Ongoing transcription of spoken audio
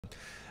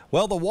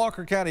Well, the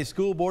Walker County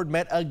School Board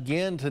met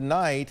again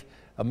tonight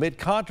amid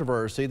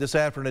controversy this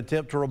after an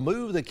attempt to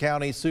remove the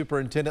county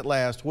superintendent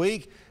last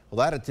week. Well,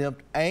 that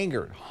attempt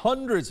angered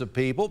hundreds of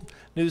people.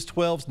 News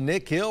 12's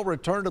Nick Hill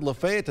returned to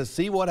Lafayette to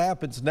see what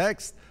happens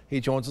next. He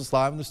joins us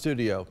live in the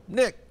studio.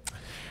 Nick.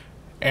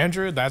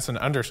 Andrew, that's an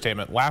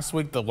understatement. Last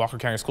week, the Walker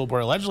County School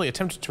Board allegedly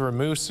attempted to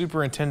remove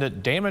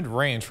Superintendent Damon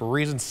Raines for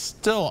reasons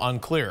still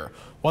unclear.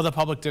 While the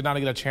public did not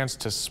get a chance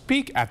to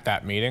speak at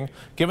that meeting,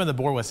 given the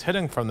board was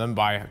hidden from them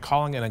by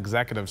calling an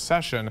executive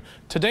session,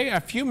 today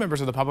a few members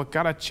of the public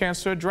got a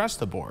chance to address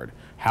the board.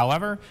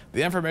 However,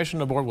 the information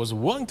the board was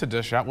willing to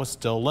dish out was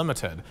still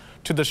limited,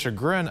 to the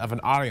chagrin of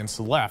an audience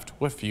left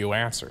with few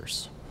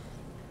answers.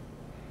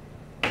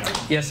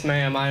 Yes,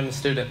 ma'am, I am a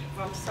student.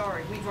 I'm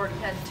sorry, we've already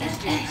had 2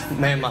 students.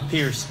 Ma'am, my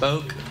peers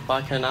spoke.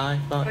 Why can I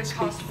not speak?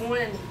 Because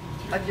one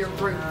of your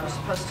group was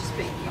supposed to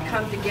speak. You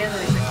come together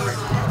as a group.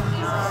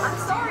 I'm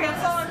sorry,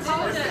 I saw him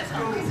told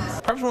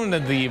it. Perhaps one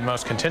of the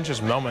most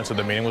contentious moments of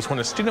the meeting was when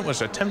a student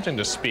was attempting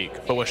to speak,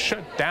 but was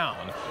shut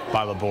down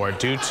by the board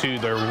due to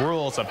their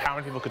rules of how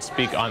many people could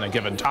speak on a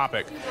given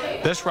topic.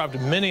 This rubbed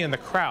many in the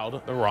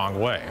crowd the wrong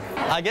way.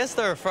 I guess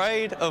they're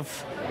afraid of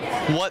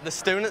what the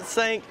students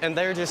think, and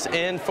they're just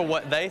in for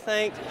what they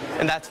think,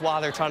 and that's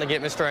why they're trying to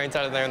get Mr. Raines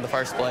out of there in the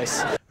first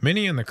place.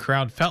 Many in the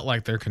crowd felt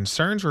like their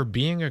concerns were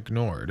being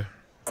ignored.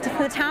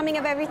 The timing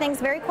of everything's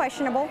very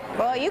questionable.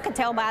 Well, you could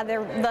tell by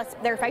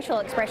their facial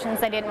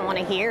expressions they didn't want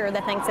to hear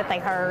the things that they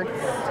heard.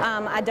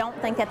 I don't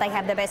think that they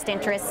have the best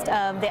interest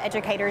of the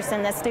educators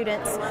and the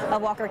students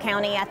of Walker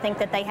County. I think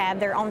that they have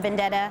their own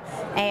vendetta,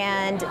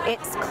 and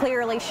it's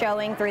clearly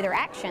showing through their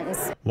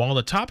actions. While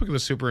the topic of the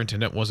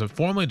superintendent wasn't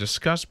formally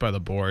discussed by the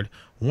board,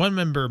 one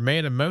member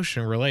made a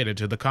motion related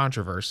to the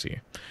controversy.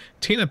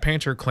 Tina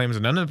Painter claims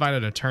an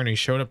uninvited attorney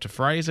showed up to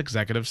Friday's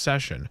executive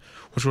session,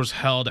 which was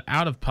held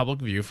out of public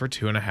view for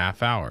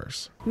 2.5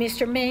 hours.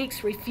 Mr.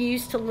 Meeks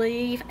refused to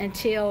leave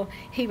until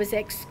he was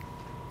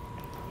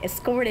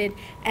escorted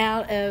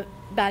out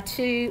by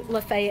 2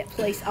 Lafayette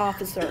police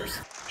officers.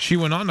 She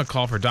went on to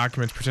call for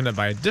documents presented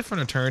by a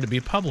different attorney to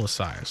be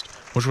publicized,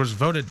 which was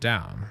voted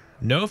down.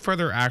 No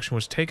further action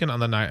was taken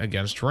on the night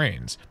against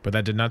Raines, but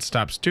that did not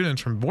stop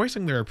students from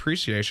voicing their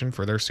appreciation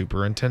for their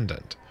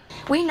superintendent.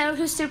 We know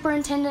who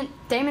Superintendent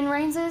Damon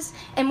Raines is,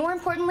 and more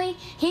importantly,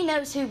 he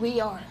knows who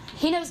we are.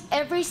 He knows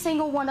every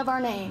single one of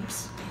our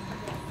names.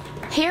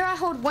 Here I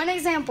hold one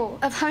example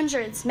of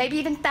hundreds, maybe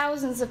even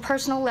thousands of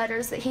personal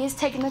letters that he has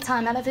taken the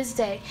time out of his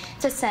day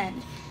to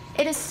send.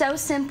 It is so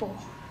simple,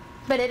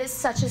 but it is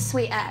such a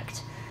sweet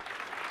act.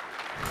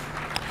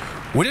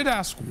 We did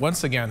ask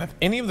once again if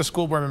any of the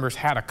school board members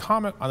had a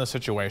comment on the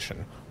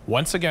situation.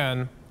 Once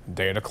again,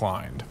 they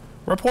declined.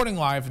 Reporting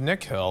live,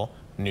 Nick Hill,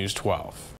 News 12.